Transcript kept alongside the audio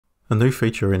A new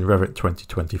feature in Revit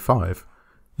 2025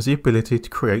 is the ability to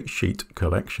create sheet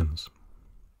collections.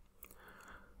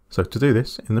 So to do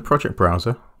this, in the project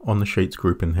browser on the sheets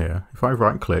group in here, if I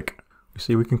right click, we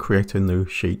see we can create a new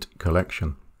sheet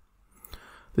collection.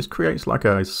 This creates like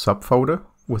a subfolder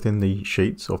within the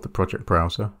sheets of the project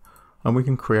browser, and we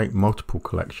can create multiple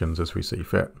collections as we see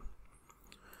fit.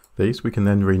 These we can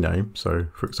then rename. So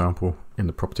for example, in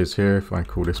the properties here, if I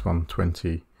call this one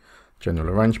 20 general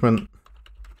arrangement,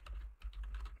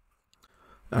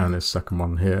 and this second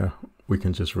one here, we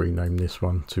can just rename this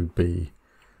one to be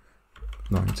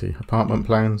 90 apartment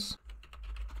plans.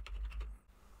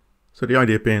 So the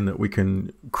idea being that we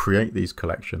can create these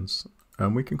collections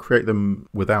and we can create them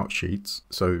without sheets.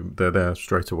 So they're there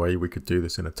straight away. We could do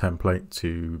this in a template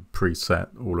to preset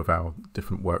all of our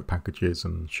different work packages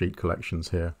and sheet collections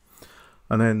here.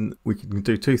 And then we can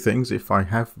do two things. If I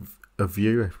have a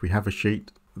view, if we have a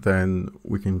sheet, then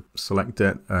we can select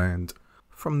it, and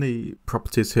from the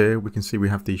properties here, we can see we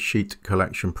have the sheet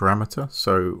collection parameter.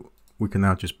 So we can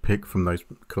now just pick from those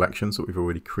collections that we've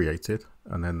already created,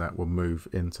 and then that will move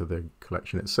into the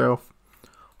collection itself.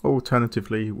 Or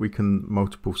alternatively, we can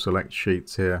multiple select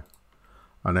sheets here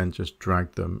and then just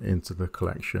drag them into the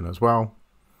collection as well.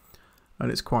 And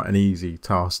it's quite an easy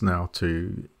task now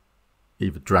to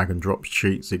either drag and drop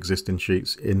sheets, existing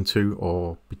sheets, into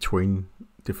or between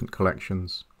different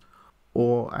collections.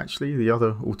 Or actually the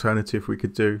other alternative we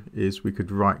could do is we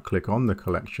could right click on the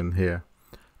collection here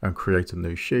and create a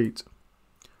new sheet,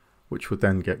 which would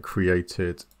then get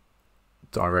created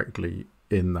directly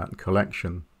in that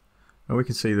collection. And we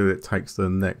can see that it takes the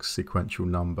next sequential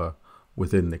number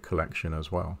within the collection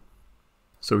as well.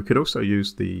 So we could also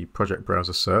use the project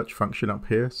browser search function up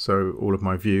here. So all of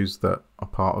my views that are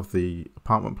part of the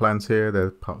apartment plans here,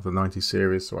 they're part of the 90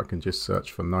 series. So I can just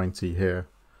search for 90 here.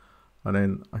 And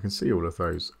then I can see all of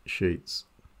those sheets.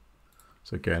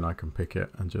 So again, I can pick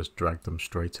it and just drag them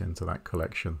straight into that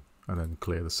collection and then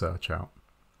clear the search out.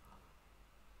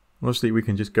 Obviously, we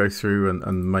can just go through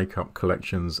and make up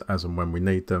collections as and when we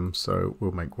need them. So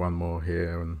we'll make one more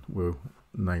here and we'll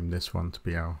name this one to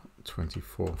be our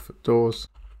 24-foot doors.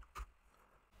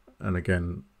 And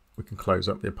again, we can close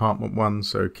up the apartment one,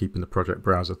 so keeping the project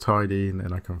browser tidy, and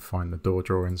then I can find the door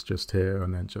drawings just here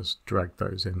and then just drag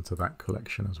those into that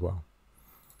collection as well.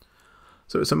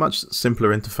 So it's a much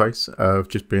simpler interface of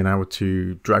just being able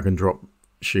to drag and drop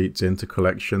sheets into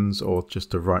collections, or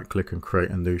just to right click and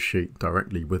create a new sheet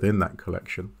directly within that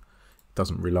collection. It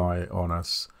doesn't rely on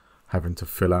us having to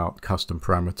fill out custom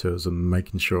parameters and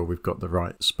making sure we've got the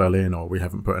right spelling, or we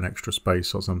haven't put an extra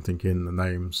space or something in the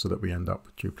name so that we end up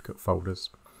with duplicate folders.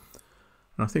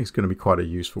 And I think it's going to be quite a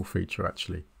useful feature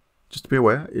actually. Just to be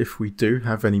aware, if we do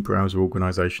have any browser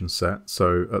organization set,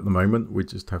 so at the moment we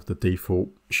just have the default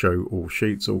show all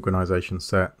sheets organization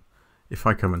set. If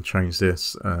I come and change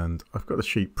this, and I've got the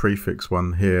sheet prefix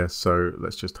one here, so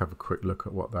let's just have a quick look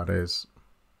at what that is.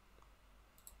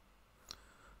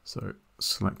 So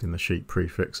selecting the sheet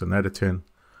prefix and editing,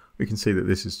 we can see that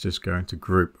this is just going to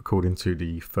group according to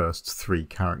the first 3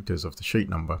 characters of the sheet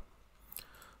number.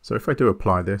 So if I do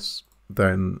apply this,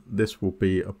 then this will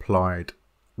be applied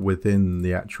within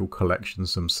the actual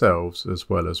collections themselves, as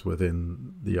well as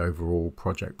within the overall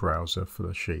project browser for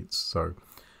the sheets. So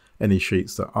any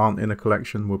sheets that aren't in a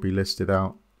collection will be listed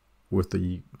out with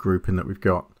the grouping that we've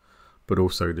got, but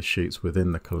also the sheets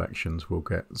within the collections will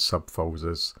get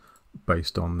subfolders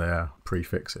based on their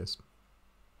prefixes.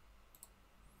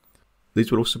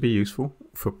 These will also be useful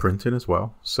for printing as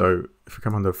well. So if we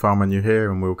come under the file menu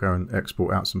here, and we'll go and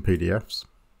export out some PDFs.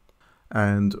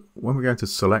 And when we're going to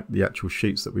select the actual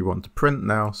sheets that we want to print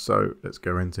now, so let's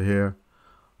go into here,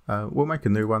 we'll make a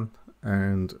new one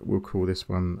and we'll call this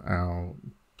one our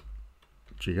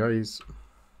GAs.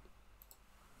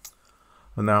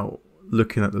 And now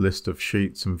looking at the list of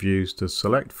sheets and views to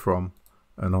select from,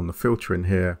 and on the filtering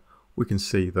here, we can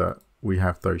see that we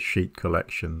have those sheet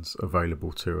collections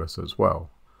available to us as well.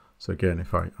 So again,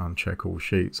 if I uncheck all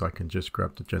sheets, I can just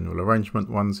grab the general arrangement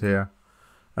ones here.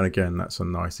 And again, that's a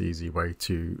nice easy way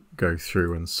to go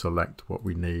through and select what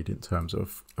we need in terms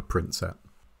of a print set.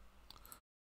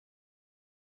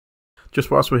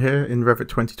 Just whilst we're here in Revit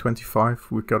 2025,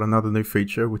 we've got another new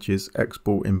feature, which is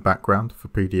export in background for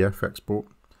PDF export.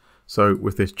 So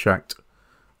with this checked,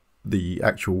 the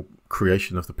actual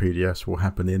creation of the PDFs will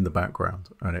happen in the background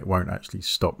and it won't actually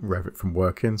stop Revit from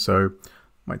working. So it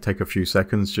might take a few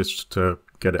seconds just to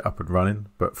get it up and running,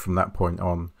 but from that point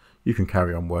on, you can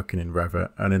carry on working in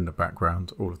Revit, and in the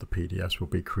background all of the PDFs will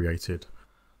be created.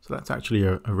 So that's actually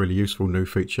a really useful new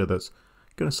feature that's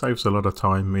going to save us a lot of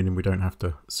time, meaning we don't have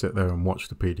to sit there and watch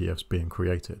the PDFs being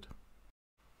created.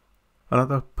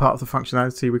 Another part of the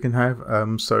functionality we can have,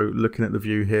 so looking at the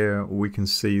view here, we can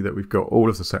see that we've got all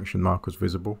of the section markers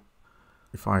visible.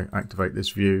 If I activate this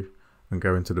view and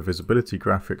go into the visibility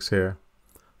graphics here,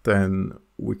 then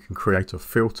we can create a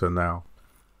filter now.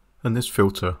 And this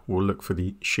filter will look for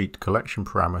the sheet collection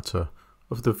parameter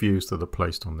of the views that are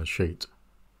placed on the sheet.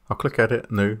 I'll click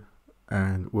Edit, New,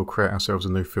 and we'll create ourselves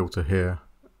a new filter here,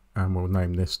 and we'll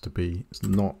name this to be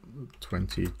not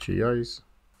 20 GAs.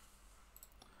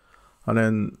 And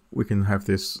then we can have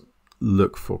this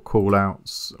look for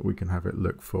callouts, we can have it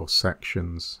look for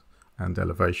sections and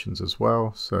elevations as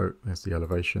well. So there's the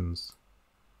elevations,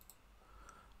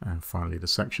 and finally the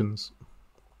sections.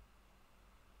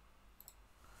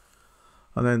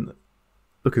 And then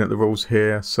looking at the rules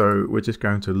here, so we're just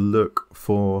going to look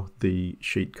for the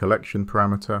sheet collection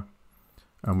parameter,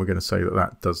 and we're going to say that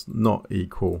that does not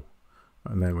equal,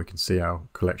 and then we can see our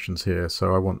collections here.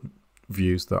 So I want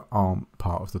views that aren't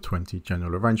part of the 20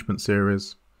 general arrangement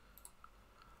series,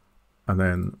 and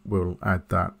then we'll add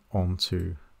that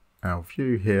onto our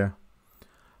view here,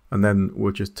 and then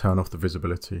we'll just turn off the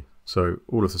visibility. So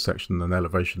all of the section and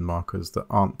elevation markers that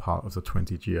aren't part of the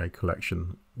 20 GA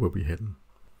collection will be hidden.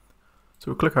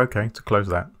 So we'll click OK to close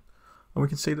that, and we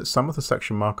can see that some of the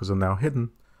section markers are now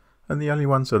hidden, and the only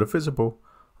ones that are visible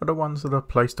are the ones that are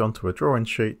placed onto a drawing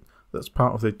sheet that's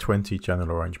part of the 20 general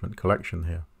arrangement collection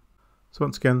here. So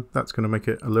once again, that's going to make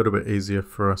it a little bit easier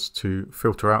for us to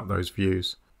filter out those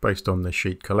views based on the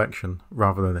sheet collection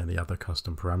rather than any other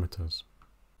custom parameters.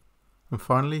 And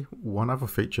finally, one other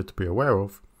feature to be aware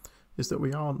of is that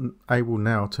we are able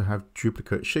now to have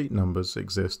duplicate sheet numbers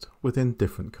exist within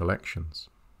different collections.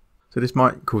 So this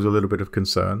might cause a little bit of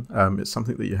concern. It's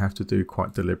something that you have to do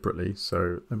quite deliberately.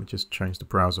 So let me just change the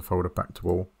browser folder back to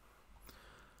all.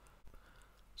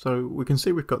 So we can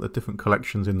see we've got the different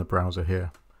collections in the browser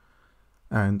here.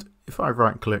 And if I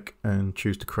right click and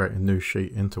choose to create a new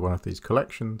sheet into one of these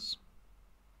collections,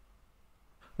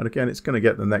 and again it's going to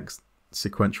get the next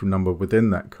sequential number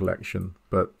within that collection,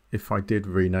 but if I did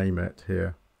rename it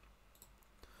here,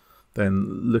 then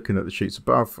looking at the sheets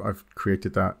above, I've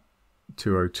created that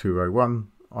 20201.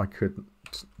 I could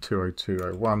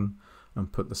 20201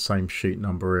 and put the same sheet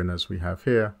number in as we have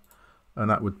here, and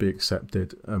that would be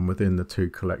accepted, and within the two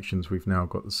collections we've now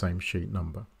got the same sheet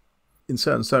number. In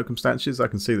certain circumstances, I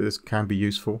can see that this can be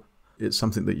useful. It's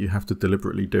something that you have to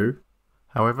deliberately do.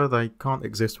 However, they can't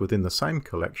exist within the same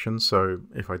collection, so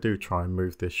if I do try and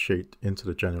move this sheet into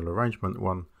the general arrangement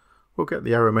one, we'll get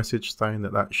the error message saying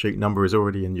that that sheet number is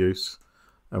already in use,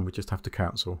 and we just have to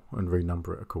cancel and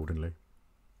renumber it accordingly.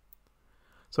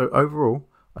 So overall,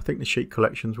 I think the sheet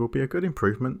collections will be a good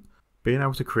improvement, being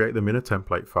able to create them in a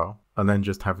template file, and then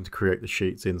just having to create the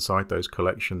sheets inside those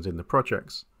collections in the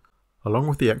projects, along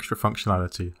with the extra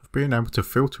functionality of being able to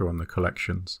filter on the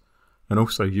collections and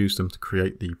also use them to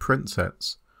create the print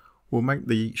sets, will make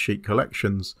the sheet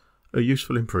collections a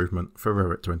useful improvement for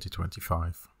Revit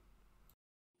 2025.